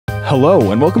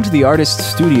Hello, and welcome to the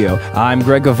Artist Studio. I'm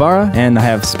Greg Guevara, and I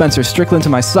have Spencer Strickland to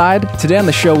my side. Today on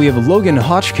the show, we have Logan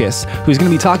Hotchkiss, who's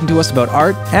going to be talking to us about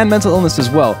art and mental illness as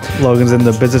well. Logan's in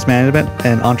the business management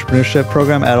and entrepreneurship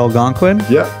program at Algonquin.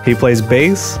 Yeah. He plays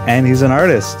bass, and he's an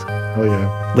artist. Oh,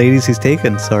 yeah. Ladies, he's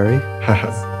taken, sorry.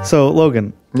 So,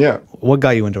 Logan. Yeah. What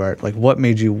got you into art? Like, what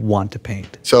made you want to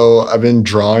paint? So I've been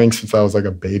drawing since I was like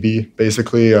a baby,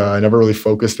 basically. I never really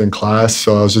focused in class,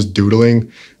 so I was just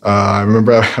doodling. I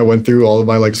remember I went through all of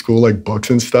my like school like books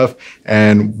and stuff,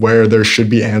 and where there should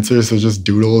be answers, there's just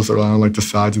doodles around like the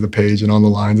sides of the page and on the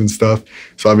lines and stuff.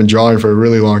 So I've been drawing for a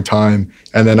really long time.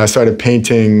 And then I started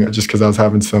painting just because I was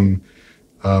having some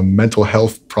mental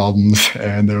health problems,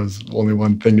 and there was only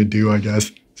one thing to do, I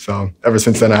guess. So ever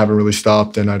since then, I haven't really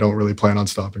stopped, and I don't really plan on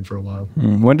stopping for a while.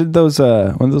 When did those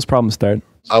problems start?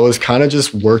 I was kind of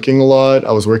just working a lot.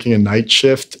 I was working a night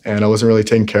shift, and I wasn't really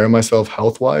taking care of myself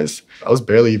health-wise. I was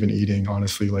barely even eating,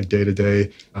 honestly, like day to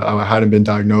day. I hadn't been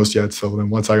diagnosed yet, so then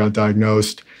once I got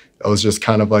diagnosed, I was just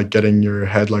kind of like getting your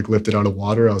head like lifted out of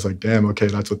water. I was like, damn, okay,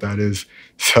 that's what that is.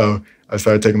 So I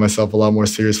started taking myself a lot more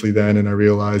seriously then, and I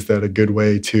realized that a good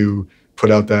way to put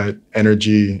out that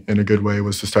energy in a good way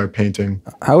was to start painting.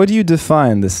 How would you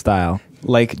define this style?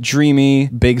 Like dreamy,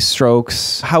 big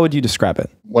strokes. How would you describe it?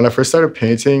 When I first started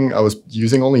painting, I was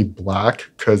using only black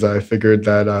because I figured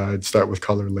that I'd start with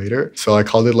color later. So I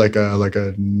called it like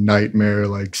a nightmare,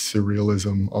 like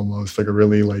surrealism almost, like a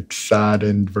really like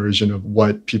saddened version of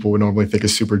what people would normally think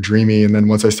is super dreamy. And then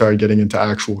once I started getting into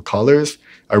actual colors,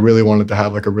 I really wanted to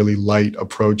have like a really light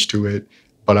approach to it,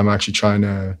 but I'm actually trying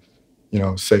to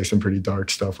say some pretty dark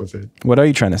stuff with it. What are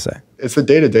you trying to say? It's a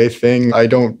day-to-day thing. I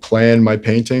don't plan my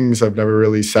paintings. I've never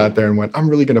really sat there and went, I'm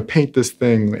really going to paint this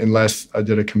thing unless I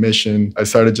did a commission. I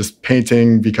started just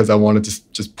painting because I wanted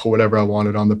to just put whatever I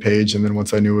wanted on the page. And then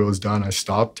once I knew it was done, I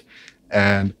stopped.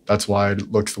 And that's why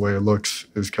it looks the way it looks,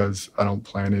 is because I don't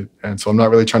plan it. And so I'm not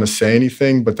really trying to say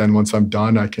anything, but then once I'm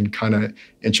done, I can kind of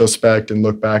introspect and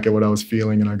look back at what I was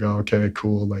feeling, and I go, okay,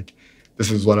 cool. Like, this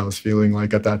is what I was feeling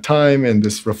like at that time, and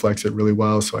this reflects it really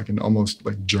well, so I can almost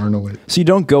like journal it. So you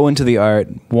don't go into the art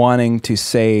wanting to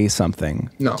say something.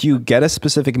 No. Do you get a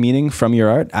specific meaning from your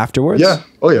art afterwards? Yeah.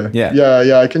 Oh, yeah.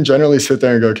 Yeah. I can generally sit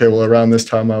there and go, okay, well, around this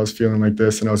time I was feeling like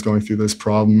this, and I was going through this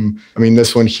problem. I mean,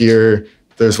 this one here,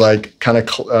 there's like kind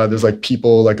of, there's like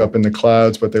people like up in the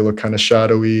clouds, but they look kind of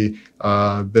shadowy.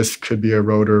 This could be a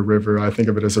road or a river. I think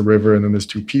of it as a river, and then there's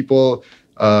two people.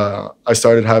 I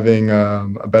started having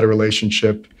a better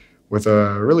relationship with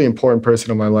a really important person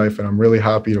in my life, and I'm really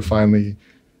happy to finally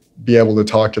be able to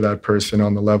talk to that person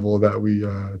on the level that we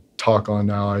talk on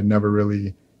now. I never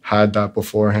really had that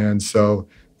beforehand, so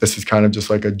this is kind of just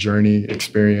like a journey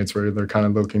experience where they're kind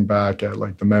of looking back at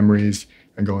like the memories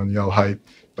and going, yo, hype,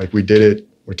 like we did it.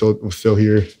 We're still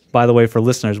here. By the way, for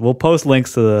listeners, we'll post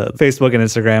links to the Facebook and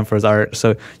Instagram for his art,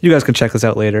 so you guys can check this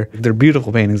out later. They're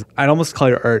beautiful paintings. I'd almost call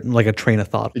your art like a train of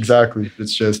thought. Exactly.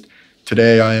 It's just,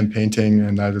 today I am painting,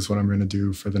 and that is what I'm going to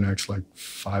do for the next like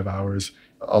 5 hours.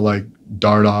 I'll like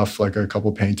dart off like a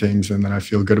couple paintings, and then I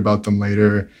feel good about them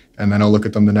later, and then I'll look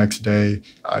at them the next day.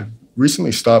 I've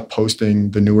recently stopped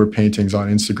posting the newer paintings on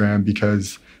Instagram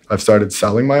because I've started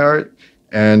selling my art.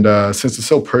 And since it's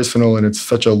so personal and it's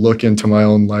such a look into my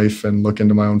own life and look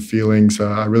into my own feelings,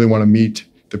 I really want to meet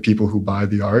the people who buy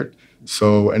the art.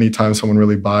 So anytime someone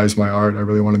really buys my art, I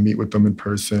really want to meet with them in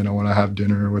person. I want to have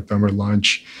dinner with them or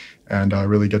lunch, and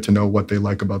really get to know what they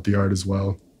like about the art as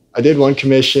well. I did one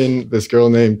commission. This girl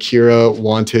named Kira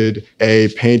wanted a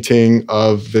painting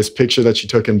of this picture that she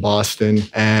took in Boston.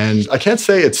 And I can't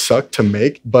say it sucked to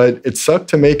make, but it sucked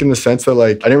to make in the sense that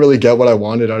like I didn't really get what I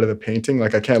wanted out of the painting.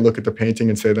 Like I can't look at the painting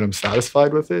and say that I'm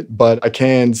satisfied with it, but I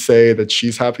can say that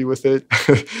she's happy with it.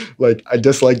 Like I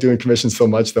dislike doing commissions so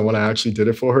much that when I actually did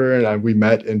it for her and we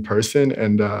met in person,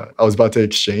 and I was about to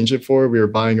exchange it for her, we were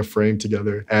buying a frame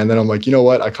together. And then I'm like, you know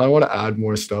what? I kind of want to add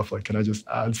more stuff. Like, can I just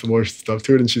add some more stuff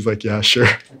to it? And she's like, yeah, sure.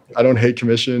 I don't hate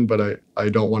commission, but I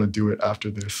don't want to do it after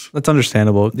this. That's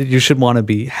understandable. You should want to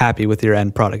be happy with your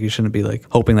end product. You shouldn't be like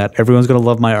hoping that everyone's going to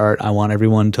love my art. I want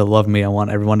everyone to love me. I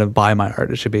want everyone to buy my art.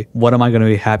 It should be, what am I going to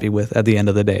be happy with at the end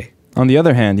of the day? On the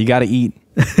other hand, you got to eat.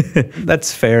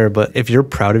 That's fair, but if you're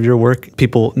proud of your work,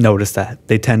 people notice that.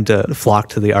 They tend to flock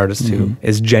to the artist who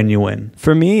is genuine.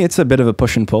 For me, it's a bit of a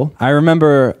push and pull. I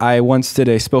remember I once did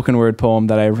a spoken word poem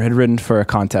that I had written for a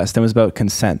contest. It was about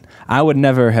consent. I would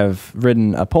never have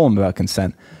written a poem about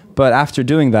consent, But after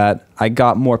doing that, I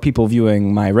got more people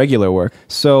viewing my regular work.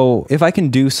 So if I can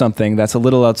do something that's a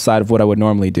little outside of what I would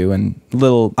normally do and a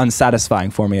little unsatisfying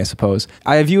for me, I suppose,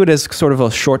 I view it as sort of a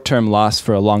short-term loss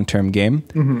for a long-term gain.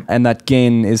 And that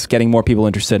gain is getting more people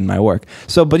interested in my work.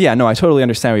 So, but yeah, no, I totally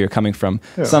understand where you're coming from.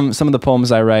 Yeah. Some of the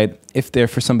poems I write, if they're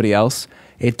for somebody else,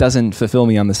 it doesn't fulfill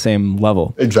me on the same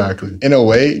level. Exactly. In a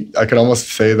way, I could almost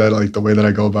say that like the way that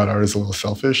I go about art is a little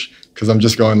selfish, because I'm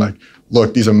just going like,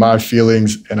 look, these are my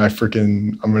feelings, and I'm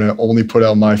going to only put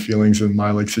out my feelings in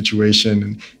my like situation.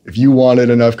 And if you want it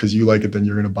enough because you like it, then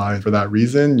you're going to buy it for that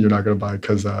reason. You're not going to buy it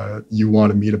because you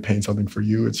wanted me to paint something for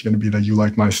you. It's going to be that you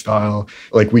like my style.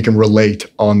 Like we can relate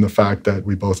on the fact that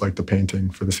we both like the painting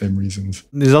for the same reasons.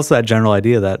 There's also that general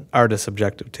idea that art is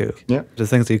subjective too. Yeah. There's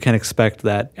things that you can't expect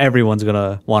that everyone's going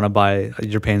to want to buy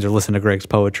your paintings or listen to Greg's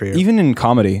poetry. Even in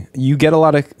comedy, you get a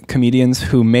lot of comedians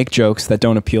who make jokes that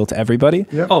don't appeal to everybody.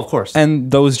 Yeah. Oh, of course.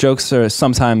 And those jokes are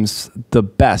sometimes the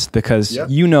best because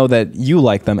you know that you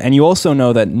like them, and you also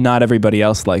know that not everybody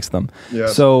else likes them. Yeah.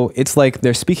 So it's like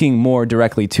they're speaking more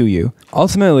directly to you.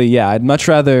 Ultimately, yeah, I'd much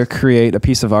rather create a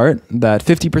piece of art that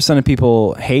 50% of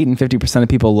people hate and 50% of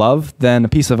people love than a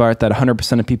piece of art that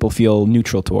 100% of people feel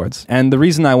neutral towards. And the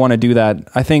reason I want to do that,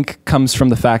 I think, comes from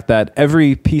the fact that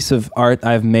every piece of art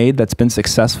I've made that's been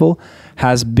successful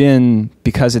has been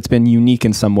because it's been unique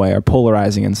in some way or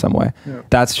polarizing in some way. Yeah.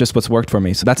 That's just what's worked for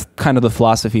me. So that's kind of the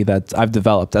philosophy that I've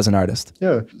developed as an artist.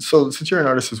 Yeah. So since you're an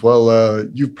artist as well,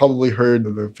 you've probably heard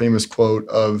the famous quote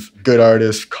of good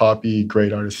artists copy,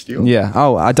 great artists steal. Yeah.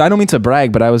 Oh, I don't mean to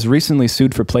brag, but I was recently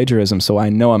sued for plagiarism, so I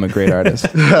know I'm a great artist.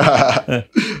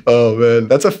 Oh, man.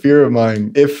 That's a fear of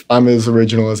mine. If I'm as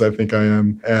original as I think I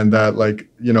am, and that like,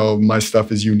 you know, my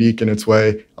stuff is unique in its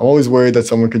way, I'm always worried that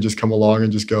someone could just come along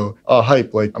and just go, oh,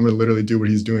 hype, like I'm going to literally do what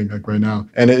he's doing like right now.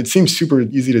 And it seems super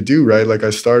easy to do, right? Like I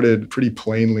started pretty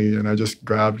plainly and I just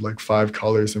grabbed like 5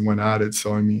 colors and went at it.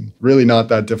 So, I mean, really not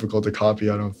that difficult to copy,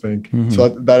 I don't think. So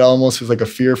that almost is like a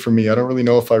fear for me. I don't really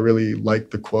know if I really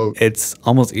like the quote. It's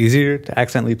almost easier to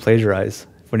accidentally plagiarize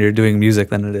when you're doing music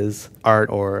than it is art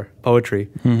or poetry.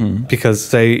 Because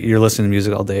say you're listening to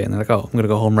music all day and they're like, oh, I'm going to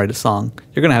go home and write a song.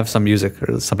 You're going to have some music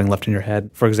or something left in your head.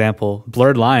 For example,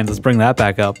 Blurred Lines, let's bring that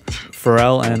back up.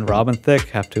 Pharrell and Robin Thicke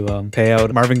have to pay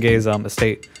out Marvin Gaye's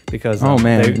estate because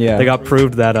they got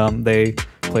proved that they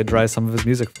plagiarized some of his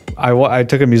music. I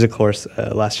took a music course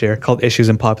last year called Issues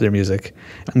in Popular Music,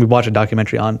 and we watched a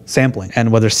documentary on sampling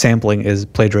and whether sampling is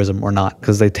plagiarism or not,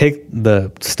 because they take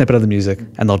the snippet of the music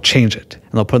and they'll change it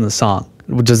and they'll put in the song.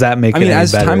 Does that make it any better?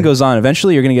 As time goes on,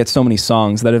 eventually you're going to get so many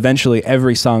songs that eventually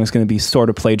every song is going to be sort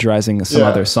of plagiarizing some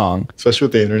other song. Especially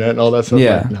with the internet and all that stuff.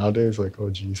 Yeah. Like nowadays, like, oh,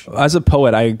 geez. As a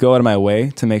poet, I go out of my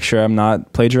way to make sure I'm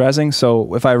not plagiarizing.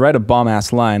 So if I write a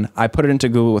bomb-ass line, I put it into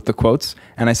Google with the quotes,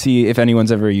 and I see if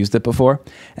anyone's ever used it before.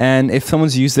 And if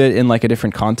someone's used it in like a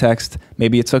different context,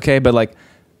 maybe it's okay. But like,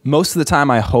 most of the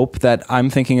time, I hope that I'm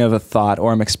thinking of a thought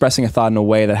or I'm expressing a thought in a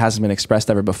way that hasn't been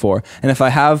expressed ever before. And if I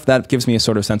have, that gives me a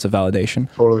sort of sense of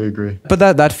validation. Totally agree. But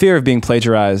that fear of being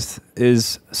plagiarized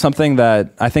is something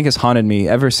that I think has haunted me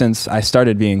ever since I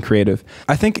started being creative.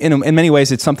 I think in many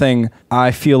ways, it's something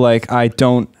I feel like I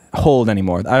don't hold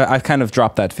anymore. I've kind of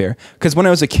dropped that fear, because when I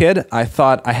was a kid, I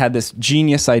thought I had this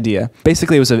genius idea.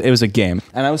 Basically, it was a game,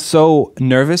 and I was so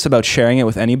nervous about sharing it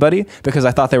with anybody because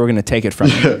I thought they were going to take it from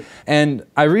me. And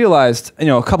I realized,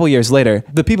 a couple years later,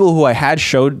 the people who I had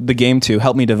showed the game to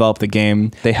helped me develop the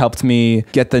game. They helped me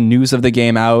get the news of the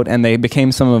game out, and they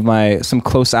became some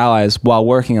close allies while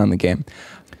working on the game.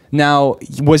 Now,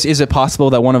 is it possible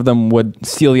that one of them would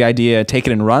steal the idea, take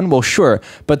it and run? Well, sure,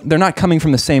 but they're not coming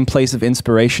from the same place of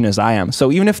inspiration as I am.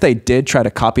 So even if they did try to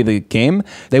copy the game,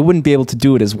 they wouldn't be able to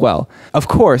do it as well. Of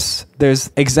course, there's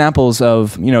examples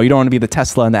of, you don't want to be the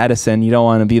Tesla and the Edison. You don't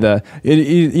want to be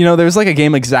there's like a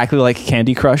game exactly like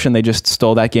Candy Crush, and they just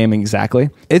stole that game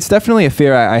exactly. It's definitely a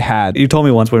fear I had. You told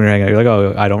me once when we were hanging out, you're like,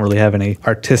 oh, I don't really have any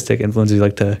artistic influences. You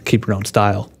like to keep your own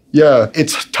style. Yeah,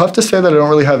 it's tough to say that I don't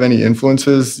really have any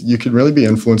influences. You could really be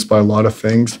influenced by a lot of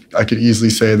things. I could easily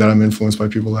say that I'm influenced by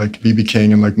people like B.B.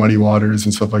 King and like Muddy Waters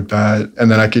and stuff like that.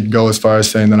 And then I could go as far as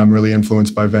saying that I'm really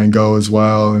influenced by Van Gogh as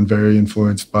well, and very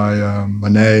influenced by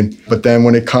Monet. But then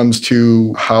when it comes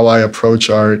to how I approach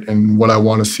art and what I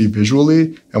want to see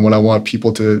visually and what I want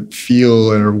people to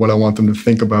feel or what I want them to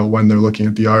think about when they're looking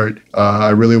at the art,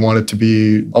 I really want it to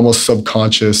be almost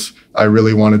subconscious, I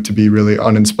really want it to be really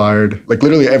uninspired. Like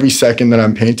literally every second that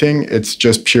I'm painting, it's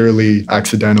just purely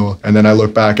accidental. And then I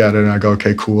look back at it and I go,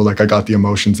 okay, cool. Like I got the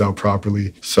emotions out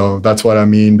properly. So that's what I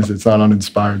mean, because it's not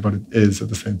uninspired, but it is at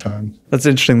the same time. That's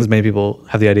interesting that many people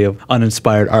have the idea of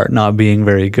uninspired art not being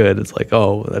very good. It's like,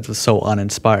 oh, that was so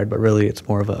uninspired, but really it's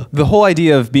more of a... The whole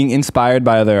idea of being inspired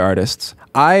by other artists.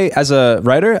 As a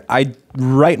writer, I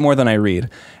write more than I read.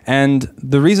 And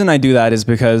the reason I do that is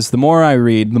because the more I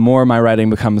read, the more my writing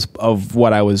becomes of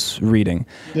what I was reading.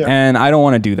 Yeah. And I don't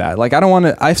want to do that. Like, I don't want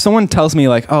to, if someone tells me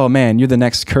like, oh man, you're the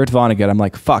next Kurt Vonnegut, I'm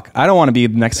like, fuck, I don't want to be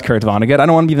the next Kurt Vonnegut. I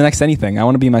don't want to be the next anything. I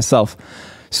want to be myself.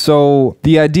 So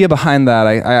the idea behind that,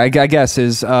 I guess,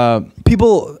 is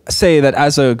people say that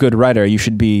as a good writer, you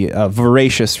should be a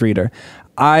voracious reader.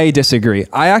 I disagree.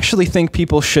 I actually think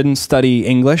people shouldn't study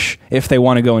English if they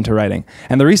want to go into writing.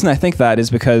 And the reason I think that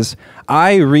is because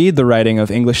I read the writing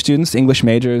of English students, English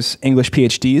majors, English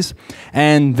PhDs,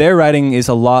 and their writing is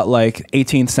a lot like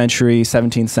 18th century,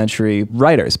 17th century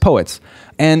writers, poets.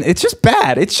 And it's just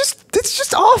bad. It's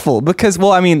just awful because,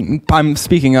 well, I mean, I'm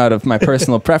speaking out of my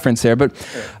personal preference here, but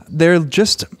they're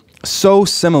just so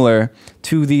similar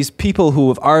to these people who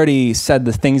have already said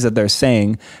the things that they're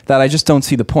saying that I just don't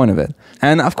see the point of it.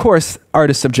 And of course,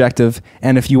 art is subjective.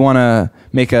 And if you want to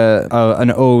make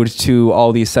an ode to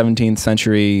all these 17th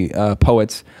century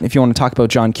poets, if you want to talk about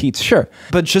John Keats, sure.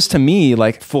 But just to me,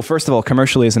 like, well, first of all,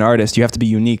 commercially as an artist, you have to be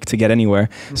unique to get anywhere.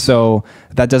 Mm-hmm. So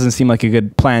that doesn't seem like a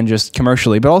good plan just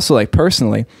commercially, but also like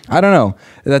personally, I don't know.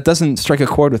 That doesn't strike a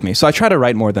chord with me. So I try to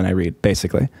write more than I read,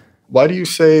 basically. Why do you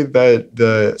say that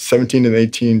the 17th and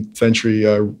 18th century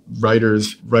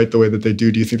writers write the way that they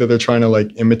do? Do you think that they're trying to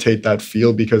like imitate that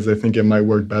feel because they think it might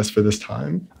work best for this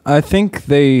time? I think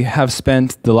they have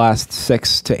spent the last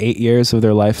 6 to 8 years of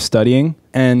their life studying.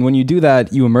 And when you do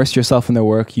that, you immerse yourself in their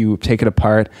work, you take it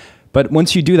apart. But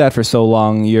once you do that for so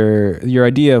long, your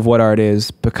idea of what art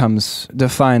is becomes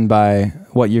defined by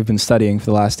what you've been studying for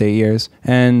the last 8 years.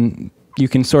 And you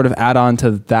can sort of add on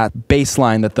to that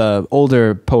baseline that the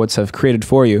older poets have created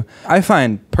for you. I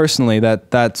find personally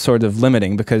that that's sort of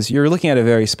limiting because you're looking at a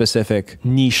very specific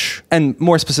niche and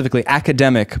more specifically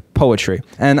academic poetry.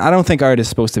 And I don't think art is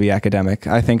supposed to be academic.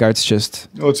 I think art's just...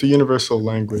 Oh, it's a universal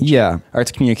language. Yeah,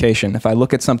 art's communication. If I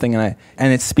look at something and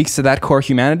it speaks to that core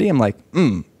humanity, I'm like,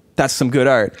 that's some good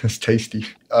art. It's tasty.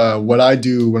 What I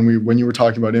do when you were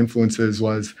talking about influences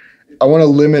was I want to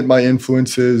limit my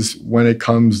influences when it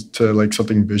comes to like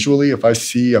something visually. If I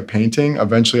see a painting,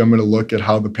 eventually I'm going to look at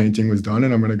how the painting was done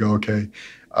and I'm going to go, okay,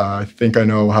 I think I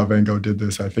know how Van Gogh did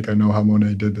this. I think I know how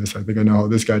Monet did this. I think I know how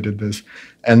this guy did this.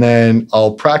 And then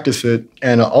I'll practice it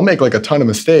and I'll make like a ton of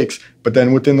mistakes. But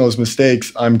then within those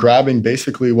mistakes, I'm grabbing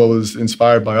basically what was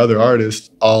inspired by other artists.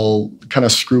 I'll kind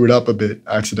of screw it up a bit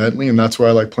accidentally. And that's where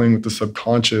I like playing with the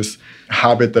subconscious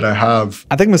habit that I have.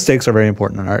 I think mistakes are very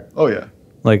important in art. Oh, yeah.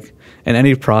 Like in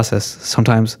any process,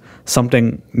 sometimes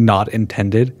something not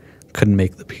intended could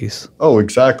make the piece. Oh,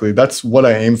 exactly. That's what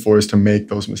I aim for, is to make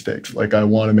those mistakes. Like I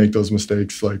want to make those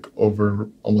mistakes like over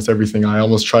almost everything. I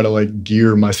almost try to like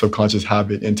gear my subconscious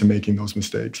habit into making those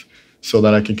mistakes so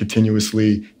that I can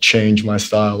continuously change my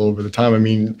style over the time. I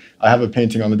mean, I have a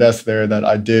painting on the desk there that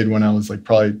I did when I was like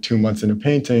probably 2 months into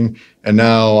painting, and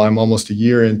now I'm almost a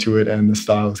year into it and the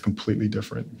style is completely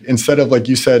different. Instead of, like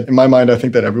you said, in my mind, I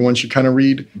think that everyone should kind of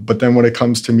read, but then when it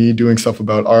comes to me doing stuff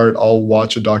about art, I'll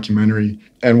watch a documentary.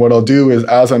 And what I'll do is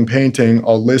as I'm painting,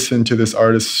 I'll listen to this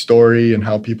artist's story and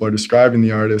how people are describing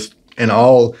the artist, and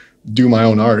I'll do my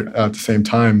own art at the same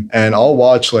time. And I'll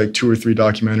watch like 2 or 3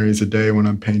 documentaries a day when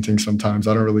I'm painting sometimes.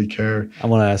 I don't really care. I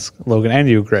want to ask Logan and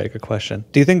you, Greg, a question.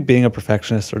 Do you think being a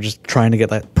perfectionist or just trying to get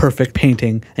that perfect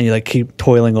painting and you like keep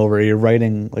toiling over it, you're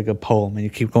writing like a poem and you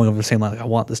keep going over the same line, like I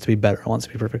want this to be better, I want this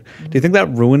to be perfect. Do you think that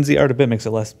ruins the art a bit, makes it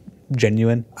less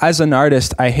genuine? As an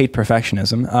artist, I hate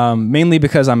perfectionism, mainly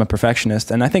because I'm a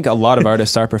perfectionist, and I think a lot of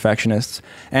artists are perfectionists,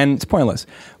 and it's pointless.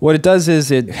 What it does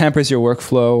is it hampers your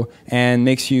workflow and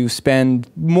makes you spend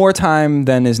more time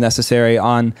than is necessary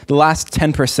on the last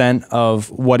 10% of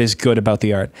what is good about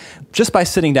the art. Just by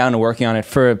sitting down and working on it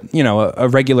for, you know, a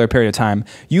regular period of time,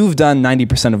 you've done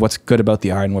 90% of what's good about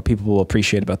the art and what people will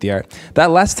appreciate about the art.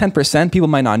 That last 10%, people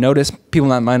might not notice, people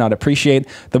might not appreciate.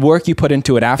 The work you put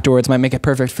into it afterwards might make it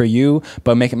perfect for you,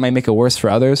 but might make it worse for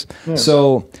others. Yeah.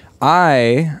 So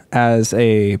I, as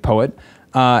a poet,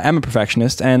 am a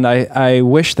perfectionist, and I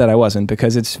wish that I wasn't,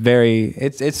 because it's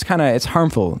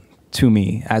harmful to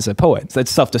me as a poet.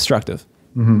 It's self-destructive.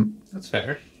 Mm-hmm. That's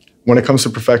fair. When it comes to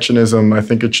perfectionism, I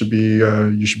think it should be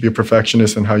you should be a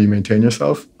perfectionist in how you maintain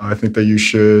yourself. I think that you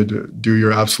should do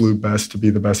your absolute best to be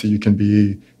the best that you can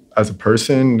be as a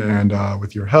person, and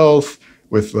with your health,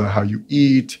 with how you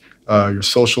eat, your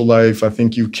social life. I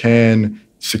think you can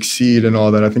succeed in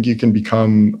all that. I think you can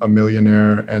become a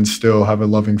millionaire and still have a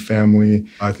loving family.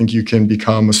 I think you can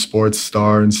become a sports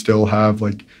star and still have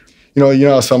like, you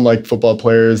know, some like football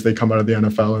players, they come out of the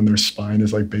NFL and their spine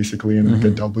is like basically in like a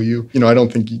W. You know, I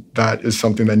don't think that is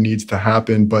something that needs to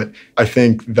happen, but I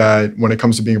think that when it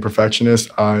comes to being a perfectionist,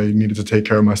 I needed to take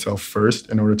care of myself first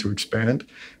in order to expand.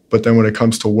 But then when it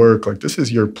comes to work, like this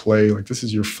is your play, like this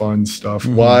is your fun stuff.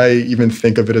 Why even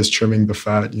think of it as trimming the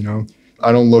fat, you know?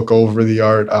 I don't look over the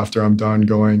art after I'm done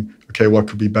going, okay, what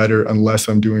could be better, unless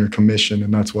I'm doing a commission,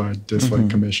 and that's why I dislike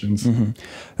commissions.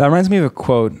 That reminds me of a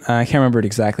quote. I can't remember it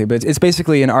exactly, but it's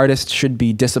basically an artist should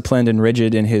be disciplined and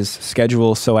rigid in his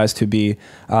schedule so as to be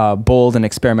bold and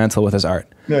experimental with his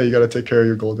art. Yeah, you got to take care of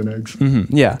your golden eggs.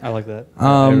 Yeah. I like that.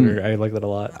 I like that a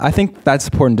lot. I think that's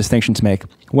an important distinction to make.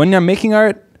 When I'm making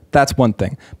art, that's one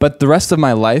thing. But the rest of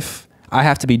my life, I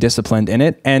have to be disciplined in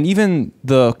it. And even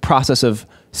the process of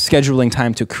scheduling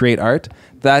time to create art,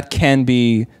 that can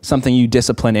be something you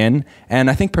discipline in. And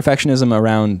I think perfectionism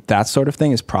around that sort of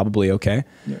thing is probably okay.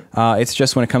 Yeah. It's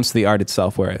just when it comes to the art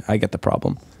itself where I get the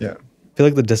problem. Yeah. I feel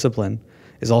like the discipline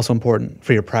is also important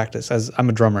for your practice, as I'm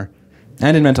a drummer.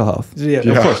 And in mental health. Yeah,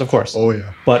 of course. Oh,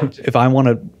 yeah. But if I want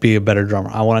to be a better drummer,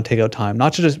 I want to take out time,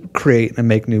 not to just create and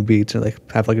make new beats or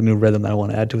like have like a new rhythm that I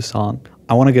want to add to a song.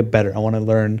 I want to get better. I want to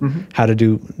learn how to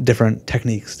do different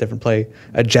techniques, play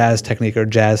a jazz technique or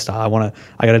jazz style.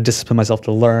 I got to discipline myself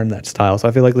to learn that style. So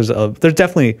I feel like there's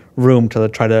definitely room to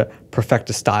try to perfect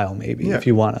a style maybe if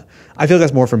you want to. I feel like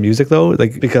that's more for music though,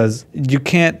 like because you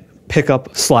can't pick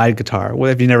up slide guitar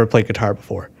if you never played guitar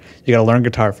before. You got to learn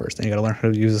guitar first, then you got to learn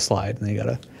how to use a slide, and then you got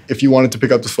to. If you wanted to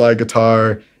pick up the slide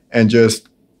guitar and just,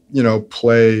 you know,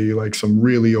 play like some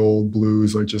really old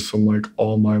blues, like just some like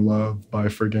All My Love by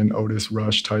friggin' Otis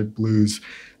Rush type blues,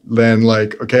 then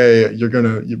like, okay,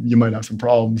 you might have some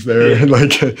problems there.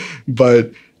 Like,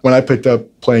 but when I picked up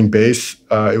playing bass,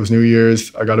 it was New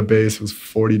Year's. I got a bass. It was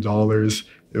 $40.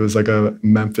 It was like a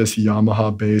Memphis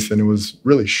Yamaha bass, and it was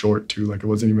really short too. Like it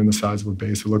wasn't even the size of a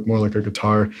bass. It looked more like a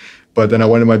guitar. But then I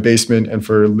went in my basement, and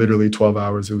for literally 12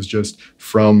 hours, it was just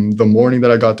from the morning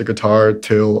that I got the guitar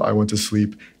till I went to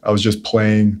sleep, I was just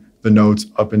playing the notes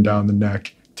up and down the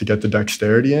neck to get the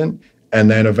dexterity in. And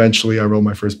then eventually I wrote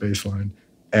my first bass line.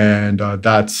 And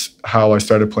that's how I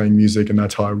started playing music, and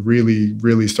that's how I really,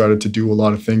 really started to do a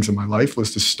lot of things in my life,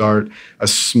 was to start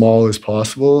as small as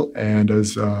possible and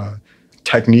as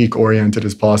technique oriented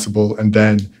as possible, and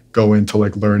then go into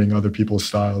like learning other people's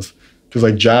styles. Because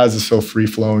like jazz is so free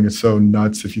flowing, it's so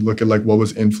nuts. If you look at like what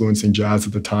was influencing jazz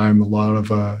at the time, a lot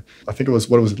of I think it was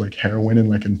like heroin and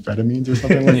like amphetamines or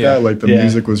something like that. Like the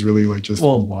music was really like just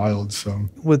wild. So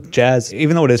with jazz,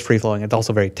 even though it is free flowing, it's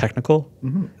also very technical.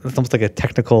 It's almost like a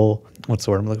technical, what's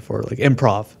the word I'm looking for? Like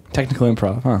improv. Technical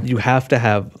improv, huh? You have to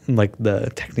have like the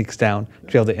techniques down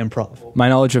to be able to improv. My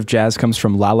knowledge of jazz comes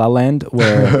from La La Land,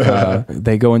 where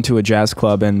they go into a jazz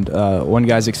club, and one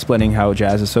guy's explaining how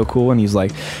jazz is so cool, and he's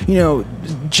like, you know,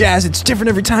 jazz, it's different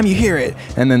every time you hear it.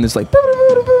 And then there's like,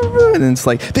 and then it's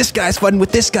like, this guy's fighting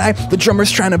with this guy, the drummer's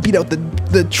trying to beat out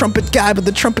the trumpet guy, but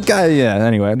the trumpet guy, yeah.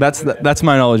 Anyway, that's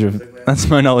my knowledge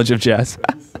of jazz.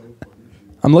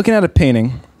 I'm looking at a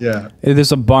painting. Yeah.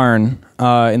 There's a barn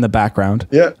in the background.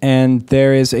 Yeah. And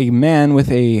there is a man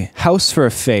with a house for a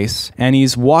face, and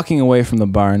he's walking away from the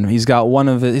barn. He's got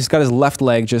his left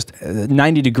leg just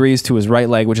 90 degrees to his right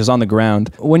leg, which is on the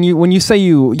ground. When you say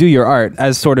you do your art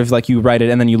as sort of like you write it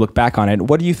and then you look back on it,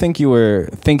 what do you think you were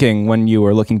thinking when you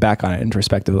were looking back on it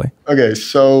introspectively? Okay,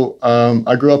 so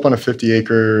I grew up on a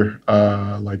 50-acre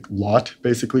like lot,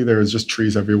 basically. There was just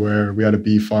trees everywhere. We had a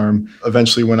bee farm.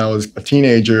 Eventually, when I was a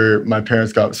teenager, my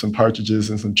parents got some partridges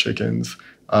and some chickens.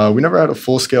 We never had a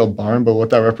full-scale barn, but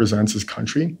what that represents is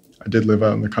country. I did live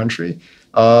out in the country.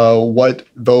 What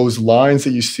those lines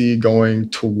that you see going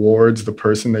towards the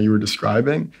person that you were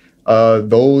describing,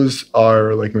 those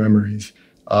are like memories.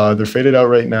 They're faded out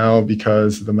right now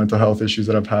because the mental health issues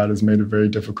that I've had has made it very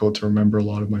difficult to remember a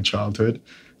lot of my childhood.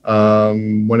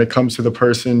 When it comes to the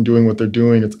person doing what they're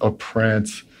doing, it's a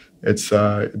prance. It's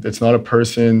not a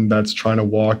person that's trying to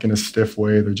walk in a stiff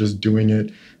way. They're just doing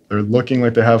it. They're looking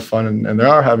like they have fun, and they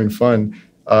are having fun.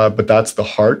 But that's the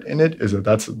heart in it. Is that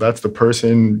that's the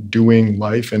person doing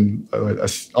life and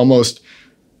almost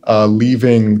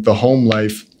leaving the home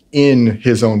life in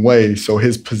his own way. So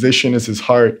his position is his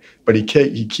heart, but he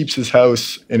keeps his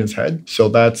house in his head. So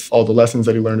that's all the lessons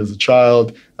that he learned as a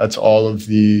child. That's all of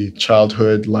the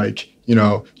childhood, like, you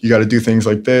know, you got to do things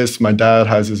like this. My dad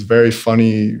has this very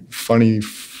funny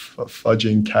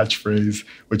fudging catchphrase,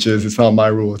 which is, it's not my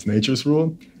rule, it's nature's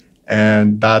rule.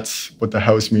 And that's what the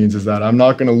house means, is that I'm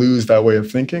not going to lose that way of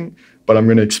thinking, but I'm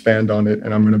going to expand on it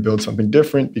and I'm going to build something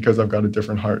different because I've got a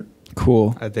different heart.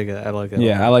 Cool. I think I like it.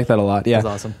 Yeah, I like that a lot. Yeah. That's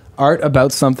awesome. Art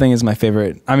about something is my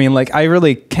favorite. I mean, like, I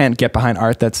really can't get behind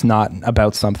art that's not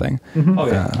about something. Oh,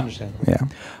 yeah. I understand. Yeah.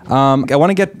 I want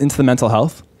to get into the mental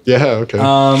health. Yeah,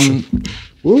 okay.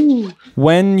 Woo.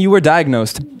 When you were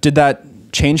diagnosed, did that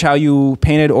change how you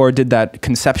painted, or did that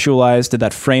conceptualize, did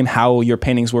that frame how your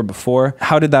paintings were before?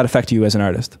 How did that affect you as an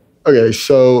artist? Okay,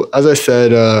 so as I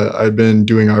said, I've been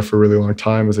doing art for a really long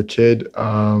time as a kid.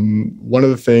 One of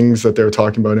the things that they were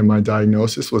talking about in my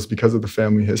diagnosis was because of the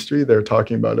family history. They were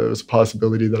talking about it as a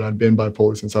possibility that I'd been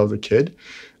bipolar since I was a kid.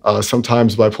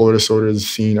 Sometimes bipolar disorder is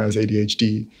seen as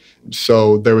ADHD.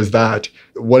 So there was that.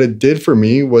 What it did for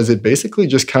me was it basically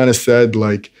just kind of said,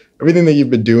 like, everything that you've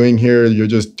been doing here, you're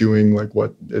just doing like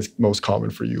what is most common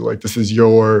for you. Like, this is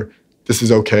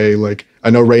okay. Like, I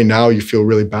know right now you feel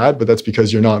really bad, but that's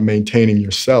because you're not maintaining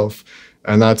yourself.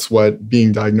 And that's what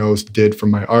being diagnosed did for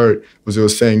my art, was it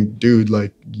was saying, dude,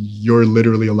 like, you're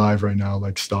literally alive right now.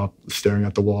 Like, stop staring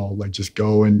at the wall. Like, just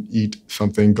go and eat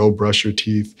something, go brush your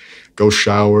teeth, go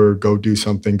shower, go do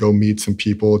something, go meet some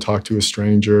people, talk to a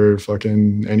stranger,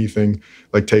 fucking anything,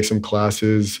 like, take some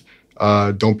classes.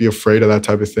 Don't be afraid of that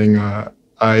type of thing.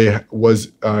 I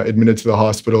was admitted to the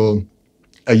hospital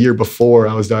a year before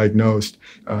I was diagnosed.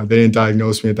 They didn't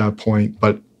diagnose me at that point,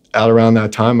 but at around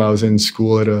that time, I was in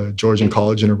school at a Georgian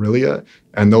college in Aurelia,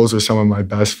 and those are some of my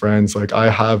best friends. Like, I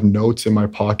have notes in my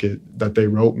pocket that they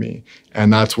wrote me,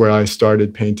 and that's where I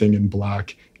started painting in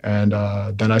black. And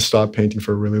then I stopped painting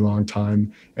for a really long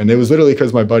time. And it was literally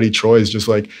because my buddy Troy is just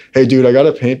like, hey, dude, I got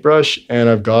a paintbrush and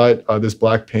I've got this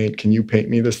black paint. Can you paint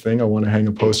me this thing? I want to hang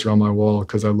a poster on my wall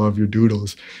because I love your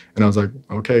doodles. And I was like,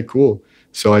 okay, cool.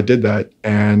 So I did that.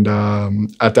 And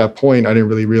at that point, I didn't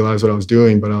really realize what I was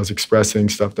doing, but I was expressing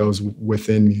stuff that was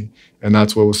within me. And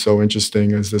that's what was so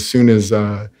interesting, is as soon as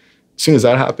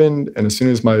that happened, and as soon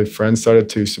as my friends started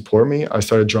to support me, I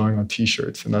started drawing on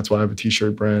t-shirts. And that's why I have a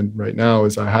t-shirt brand right now,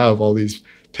 is I have all these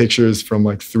pictures from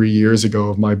like 3 years ago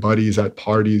of my buddies at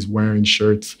parties wearing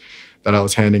shirts that I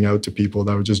was handing out to people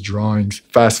that were just drawings.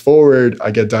 Fast forward,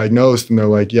 I get diagnosed and they're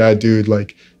like, yeah, dude,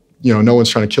 like, you know, no one's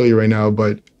trying to kill you right now,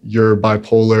 but you're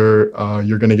bipolar,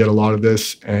 you're going to get a lot of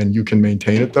this, and you can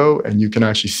maintain it though, and you can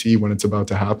actually see when it's about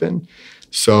to happen.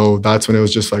 So that's when it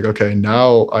was just like, okay,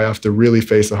 now I have to really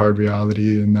face the hard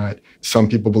reality, in that some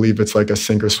people believe it's like a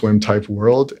sink or swim type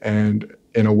world. And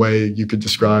in a way, you could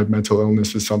describe mental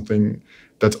illness as something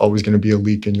that's always going to be a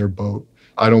leak in your boat.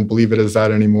 I don't believe it as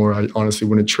that anymore. I honestly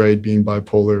wouldn't trade being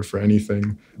bipolar for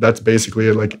anything. That's basically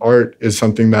it. Like, art is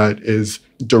something that is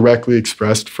directly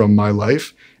expressed from my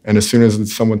life. And as soon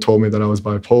as someone told me that I was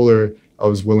bipolar, I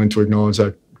was willing to acknowledge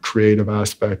that creative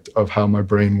aspect of how my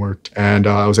brain worked. And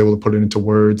I was able to put it into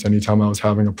words anytime I was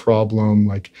having a problem.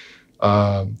 Like,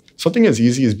 something as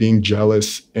easy as being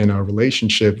jealous in a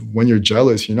relationship. When you're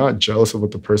jealous, you're not jealous of what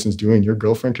the person's doing. Your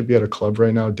girlfriend could be at a club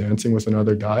right now dancing with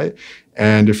another guy.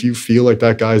 And if you feel like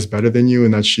that guy is better than you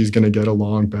and that she's going to get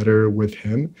along better with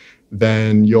him,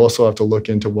 then you also have to look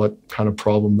into what kind of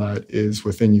problem that is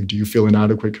within you. Do you feel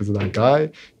inadequate because of that guy?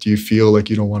 Do you feel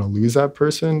like you don't want to lose that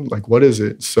person? Like, what is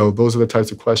it? So those are the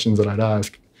types of questions that I'd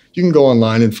ask. You can go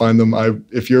online and find them.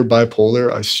 If you're bipolar,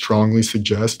 I strongly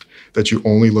suggest that you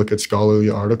only look at scholarly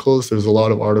articles. There's a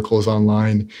lot of articles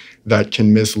online that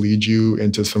can mislead you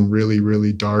into some really,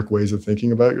 really dark ways of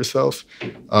thinking about yourself.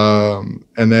 And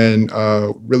then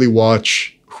really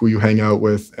watch who you hang out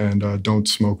with, and don't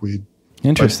smoke weed.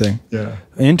 Interesting. Yeah.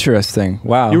 Interesting.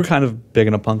 Wow. You were kind of big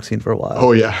in a punk scene for a while.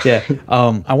 Oh, yeah. Yeah.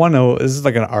 I want to know, this is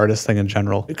like an artist thing in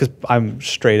general, because I'm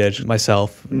straight edge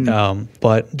myself.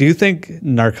 But do you think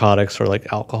narcotics or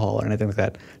like alcohol or anything like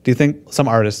that, do you think some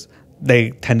artists,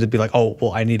 they tend to be like, oh,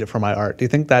 well, I need it for my art? Do you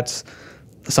think that's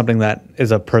something that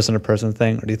is a person-to-person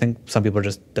thing? Or do you think some people are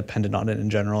just dependent on it in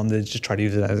general and they just try to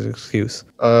use it as an excuse?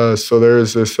 So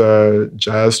there's this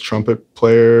jazz trumpet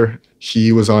player.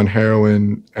 He was on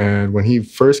heroin, and when he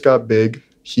first got big,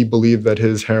 he believed that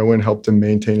his heroin helped him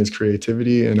maintain his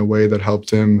creativity in a way that helped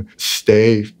him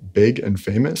stay big and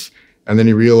famous. And then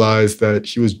he realized that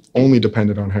he was only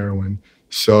dependent on heroin.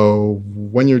 So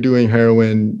when you're doing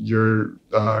heroin, you're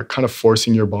kind of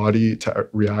forcing your body to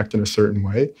react in a certain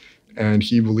way. And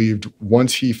he believed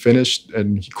once he finished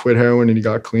and he quit heroin and he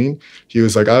got clean, he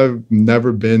was like, I've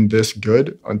never been this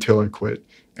good until I quit.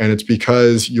 And it's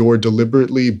because you're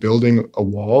deliberately building a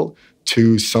wall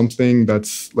to something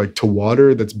that's like to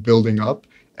water that's building up.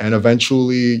 And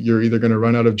eventually you're either going to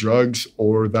run out of drugs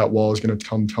or that wall is going to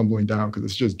come tumbling down because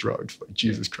it's just drugs. Like,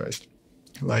 Jesus Christ.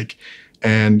 Like,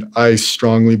 and I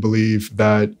strongly believe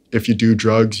that if you do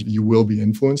drugs, you will be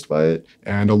influenced by it.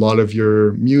 And a lot of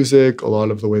your music, a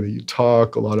lot of the way that you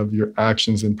talk, a lot of your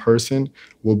actions in person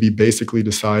will be basically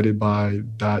decided by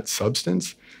that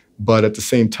substance. But at the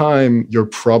same time, you're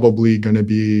probably going to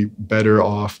be better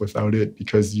off without it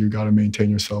because you got to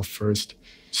maintain yourself first.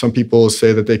 Some people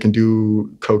say that they can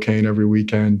do cocaine every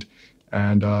weekend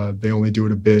and they only do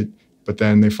it a bit, but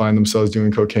then they find themselves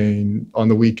doing cocaine on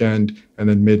the weekend and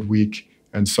then midweek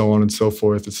and so on and so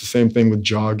forth. It's the same thing with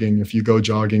jogging. If you go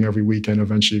jogging every weekend,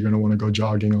 eventually you're going to want to go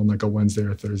jogging on like a Wednesday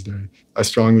or Thursday. I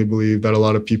strongly believe that a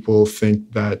lot of people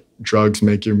think that drugs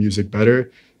make your music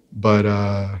better,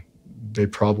 but they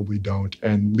probably don't.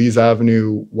 And Lee's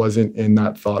Avenue wasn't in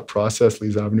that thought process.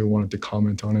 Lee's Avenue wanted to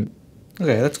comment on it.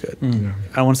 Okay, that's good. Yeah.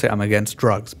 I don't want to say I'm against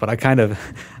drugs, but I kind of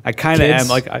am.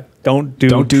 Like, I don't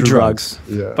do drugs.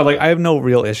 Yeah. But like, I have no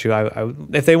real issue.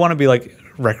 If they want to be like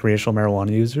recreational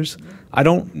marijuana users, I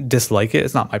don't dislike it.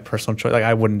 It's not my personal choice. Like,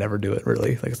 I would never do it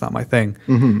really. Like, it's not my thing.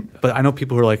 But I know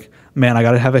people who are like, man, I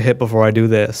got to have a hit before I do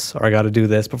this, or I got to do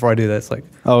this before I do this. Like,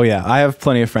 oh yeah, I have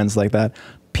plenty of friends like that.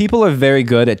 People are very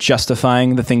good at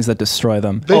justifying the things that destroy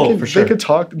them. For sure. They could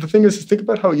talk. The thing is, think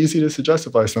about how easy it is to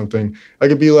justify something. I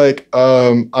could be like,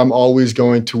 I'm always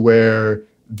going to wear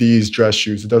these dress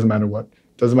shoes. It doesn't matter what.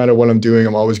 Doesn't matter what I'm doing.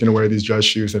 I'm always going to wear these dress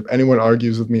shoes. If anyone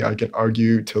argues with me, I can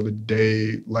argue till the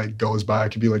day like goes by. I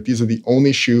could be like, these are the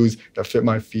only shoes that fit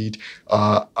my feet.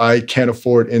 I can't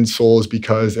afford insoles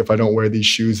because if I don't wear these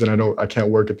shoes, then I can't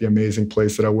work at the amazing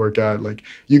place that I work at. Like,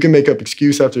 you can make up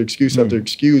excuse after excuse after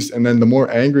excuse, and then the more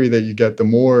angry that you get, the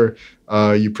more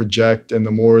you project, and the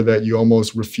more that you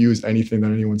almost refuse anything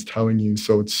that anyone's telling you.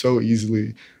 So it's so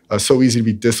easy to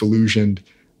be disillusioned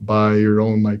by your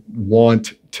own like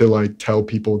want to like tell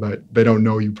people that they don't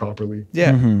know you properly.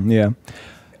 yeah. Yeah.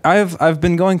 I've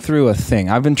been going through a thing.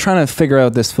 I've been trying to figure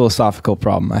out this philosophical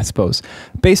problem, I suppose.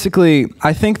 Basically,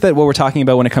 I think that what we're talking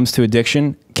about when it comes to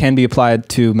addiction can be applied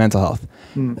to mental health.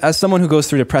 As someone who goes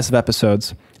through depressive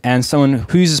episodes and someone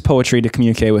who uses poetry to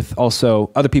communicate with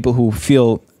also other people who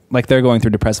feel like they're going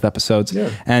through depressive episodes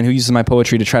and who uses my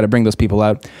poetry to try to bring those people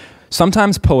out,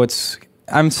 sometimes poets,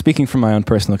 I'm speaking from my own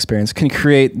personal experience, can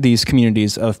create these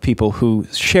communities of people who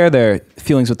share their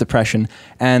feelings with depression,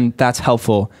 and that's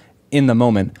helpful in the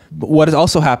moment. But what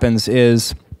also happens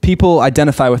is people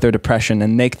identify with their depression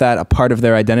and make that a part of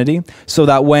their identity, so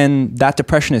that when that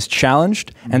depression is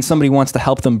challenged and somebody wants to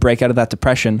help them break out of that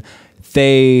depression,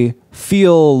 they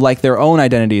feel like their own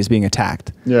identity is being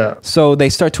attacked. Yeah. So they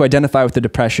start to identify with the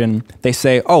depression. They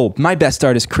say, oh, my best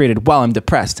art is created while I'm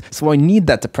depressed. So I need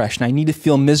that depression. I need to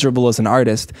feel miserable as an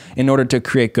artist in order to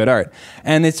create good art.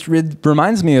 And it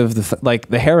reminds me of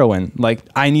the heroin. Like,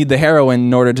 I need the heroin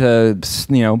in order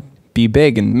to, be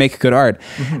big and make good art.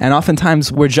 And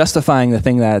oftentimes we're justifying the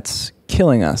thing that's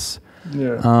killing us.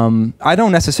 Yeah. I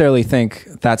don't necessarily think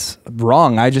that's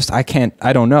wrong. I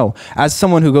don't know. As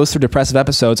someone who goes through depressive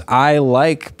episodes, I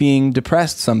like being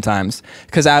depressed sometimes,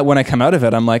 because when I come out of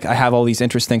it, I'm like, I have all these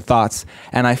interesting thoughts,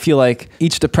 and I feel like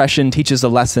each depression teaches a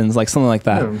lessons, like something like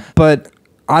that. Yeah. But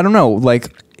I don't know,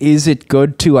 like, is it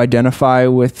good to identify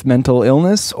with mental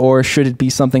illness, or should it be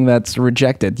something that's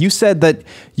rejected? You said that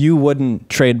you wouldn't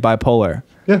trade bipolar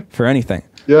for anything.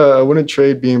 Yeah, I wouldn't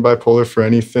trade being bipolar for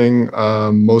anything,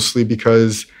 mostly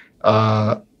because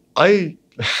I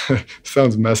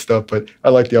sounds messed up, but I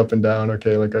like the up and down,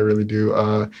 okay, like I really do.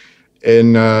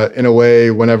 In a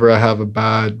way, whenever I have a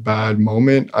bad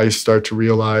moment, I start to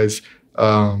realize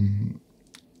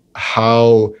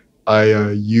how I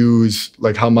use,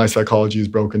 like, how my psychology is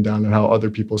broken down and how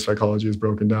other people's psychology is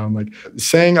broken down. Like,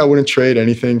 saying I wouldn't trade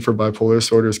anything for bipolar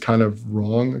disorder is kind of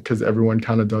wrong, because everyone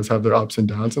kind of does have their ups and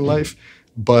downs in life.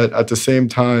 But at the same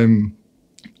time,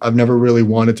 I've never really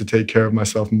wanted to take care of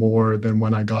myself more than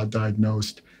when I got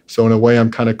diagnosed. So in a way, I'm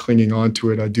kind of clinging on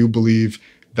to it. I do believe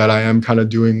that I am kind of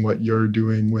doing what you're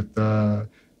doing with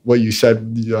what you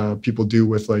said people do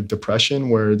with like depression,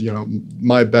 where,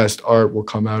 my best art will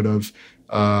come out of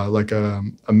like a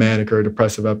manic or a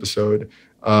depressive episode.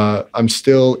 I'm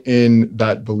still in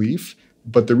that belief.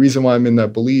 But the reason why I'm in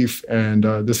that belief, and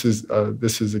this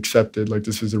is accepted, like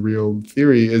this is a real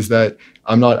theory, is that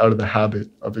I'm not out of the habit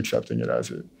of accepting it as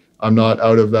it. I'm not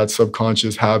out of that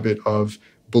subconscious habit of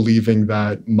believing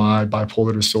that my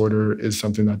bipolar disorder is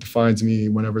something that defines me.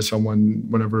 Whenever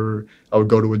I would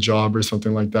go to a job or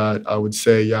something like that, I would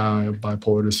say, yeah, I have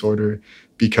bipolar disorder,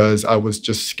 because I was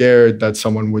just scared that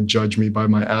someone would judge me by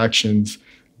my actions,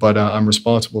 but I'm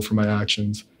responsible for my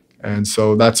actions. And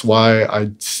so that's why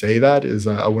I say that, is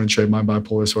I wouldn't trade my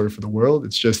bipolar disorder for the world.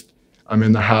 It's just, I'm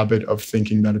in the habit of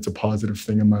thinking that it's a positive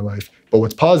thing in my life. But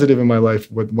what's positive in my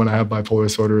life when I have bipolar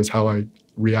disorder is how I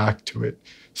react to it.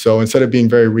 So instead of being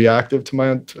very reactive to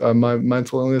my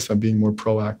mental illness, I'm being more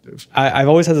proactive. I've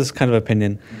always had this kind of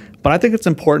opinion, but I think it's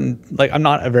important. Like, I'm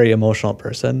not a very emotional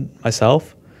person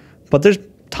myself, but there's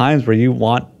times where you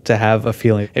want to have a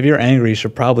feeling. If you're angry, you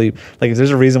should probably, like, if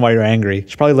there's a reason why you're angry, you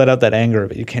should probably let out that anger,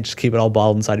 but you can't just keep it all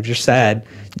bottled inside. If you're sad,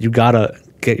 you gotta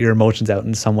get your emotions out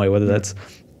in some way, whether that's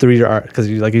through your art, because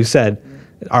like you said,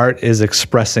 art is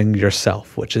expressing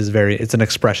yourself, which is it's an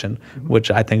expression, which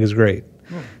I think is great.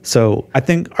 So I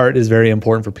think art is very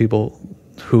important for people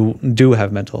who do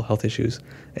have mental health issues.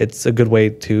 It's a good way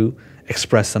to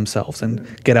express themselves and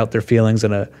get out their feelings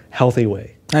in a healthy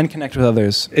way. And connect with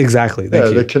others. Exactly. Thank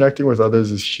you. The connecting with others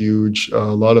is huge. A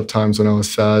lot of times when I was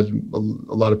sad, a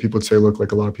lot of people would say, look,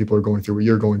 like a lot of people are going through what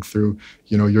you're going through.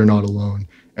 You know, you're not alone.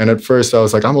 And at first I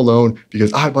was like, I'm alone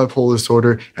because I have bipolar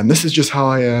disorder and this is just how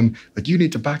I am. Like, you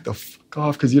need to back the fuck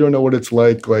off because you don't know what it's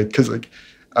like. Like, because like,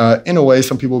 in a way,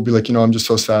 some people will be like, you know, I'm just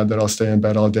so sad that I'll stay in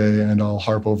bed all day and I'll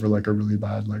harp over like a really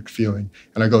bad like feeling.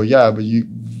 And I go, yeah, but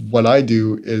what I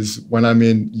do is when I'm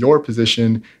in your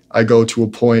position, I go to a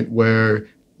point where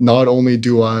not only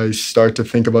do I start to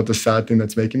think about the sad thing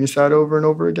that's making me sad over and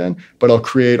over again, but I'll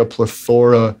create a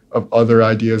plethora of other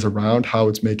ideas around how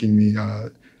it's making me,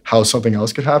 how something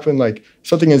else could happen. Like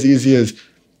something as easy as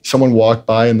someone walked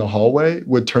by in the hallway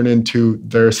would turn into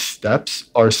their steps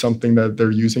are something that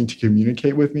they're using to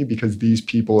communicate with me because these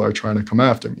people are trying to come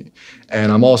after me.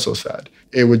 And I'm also sad.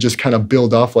 It would just kind of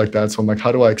build off like that. So I'm like,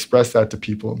 how do I express that to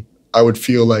people? I would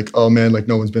feel like, oh man, like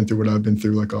no one's been through what I've been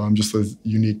through. Like, oh, I'm just a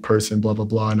unique person, blah, blah,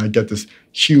 blah. And I get this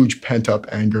huge pent up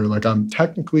anger. Like I'm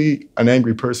technically an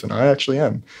angry person. I actually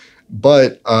am.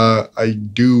 But I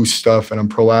do stuff and I'm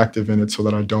proactive in it so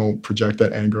that I don't project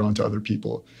that anger onto other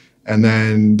people. And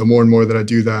then the more and more that I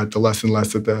do that, the less and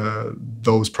less that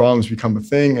those problems become a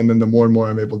thing. And then the more and more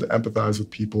I'm able to empathize with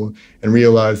people and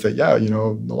realize that, yeah, you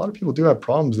know, a lot of people do have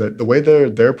problems that the way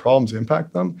their problems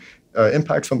impacts them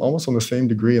almost on the same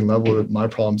degree and level that my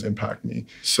problems impact me.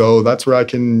 So that's where I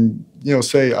can, you know,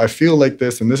 say, I feel like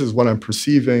this and this is what I'm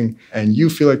perceiving and you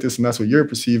feel like this and that's what you're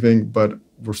perceiving, but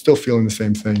we're still feeling the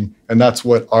same thing. And that's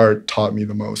what art taught me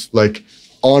the most. Like,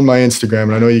 on my Instagram,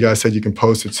 and I know you guys said you can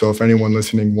post it, so if anyone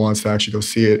listening wants to actually go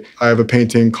see it, I have a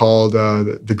painting called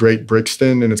The Great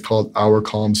Brixton, and it's called Our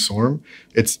Calm Storm.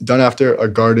 It's done after a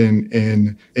garden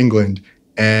in England,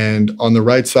 and on the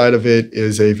right side of it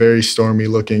is a very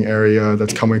stormy-looking area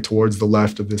that's coming towards the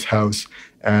left of this house.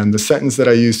 And the sentence that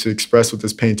I use to express what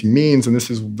this painting means, and this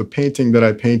is the painting that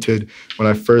I painted when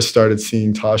I first started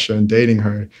seeing Tasha and dating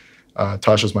her.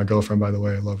 Tasha's my girlfriend, by the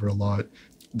way. I love her a lot.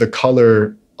 The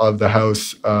color of the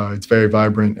house, it's very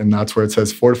vibrant, and that's where it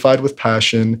says, fortified with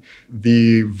passion,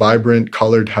 the vibrant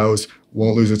colored house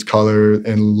won't lose its color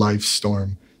in life's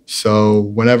storm. So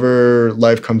whenever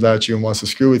life comes at you and wants to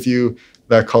screw with you,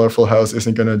 that colorful house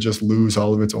isn't going to just lose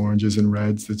all of its oranges and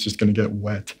reds. It's just going to get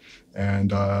wet.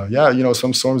 And yeah, you know,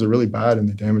 some storms are really bad and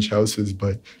they damage houses,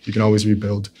 but you can always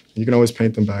rebuild. You can always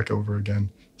paint them back over again.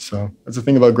 So that's the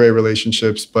thing about great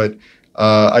relationships. But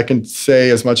I can say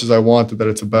as much as I want that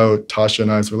it's about Tasha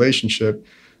and I's relationship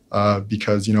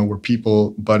because, you know, we're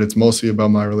people, but it's mostly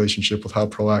about my relationship with how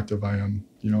proactive I am.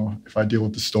 You know, if I deal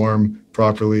with the storm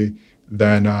properly,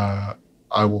 then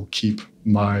I will keep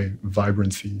my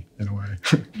vibrancy in a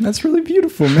way. That's really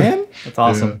beautiful, man. That's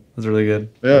awesome. Yeah. That's really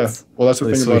good. Yeah. Well, that's the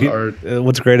really thing sweet. about art.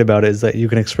 What's great about it is that you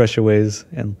can express your ways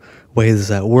in ways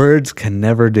that words can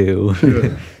never do.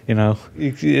 Yeah. You know,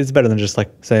 it's better than just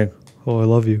like saying, oh, I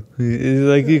love you.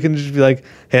 Like, you can just be like,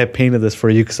 hey, I painted this for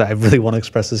you because I really want to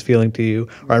express this feeling to you.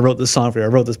 Or I wrote this song for you. Or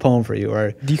I wrote this poem for you.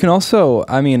 Or you can also,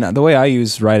 I mean, the way I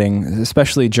use writing,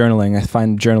 especially journaling, I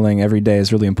find journaling every day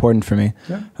is really important for me.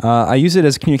 Yeah. I use it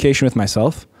as communication with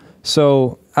myself.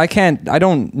 So I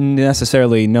don't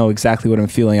necessarily know exactly what I'm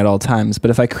feeling at all times, but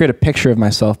if I create a picture of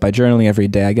myself by journaling every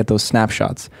day, I get those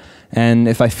snapshots. And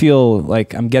if I feel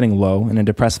like I'm getting low in a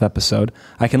depressive episode,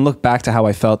 I can look back to how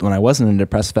I felt when I wasn't in a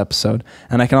depressive episode,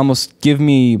 and I can almost give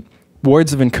me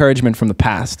words of encouragement from the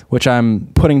past, which I'm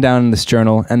putting down in this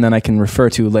journal, and then I can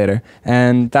refer to later.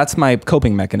 And that's my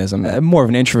coping mechanism. More of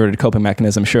an introverted coping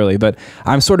mechanism, surely, but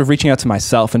I'm sort of reaching out to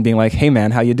myself and being like, hey man,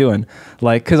 how you doing?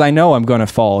 Like, because I know I'm going to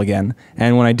fall again.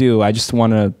 And when I do, I just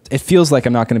want to, it feels like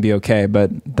I'm not going to be okay, but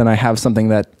then I have something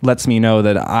that lets me know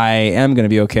that I am going to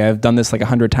be okay. I've done this like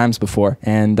 100 times before,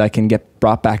 and I can get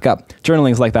brought back up.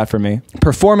 Journaling is like that for me.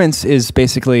 Performance is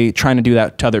basically trying to do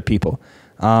that to other people.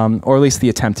 Or at least the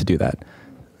attempt to do that.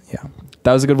 Yeah.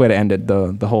 that was a good way to end it.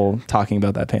 The whole talking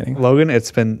about that painting. Logan,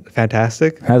 it's been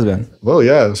fantastic. Has been. Well,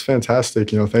 yeah, it was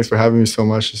fantastic. You know, thanks for having me so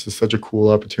much. This is such a cool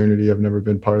opportunity. I've never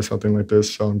been part of something like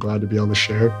this, so I'm glad to be able to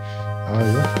share.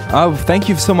 Thank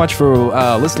you so much for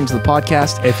listening to the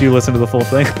podcast. If you listen to the full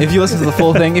thing. If you listen to the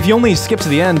full thing. If you only skip to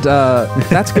the end,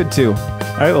 that's good too.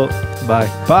 All right, well, bye.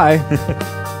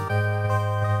 Bye.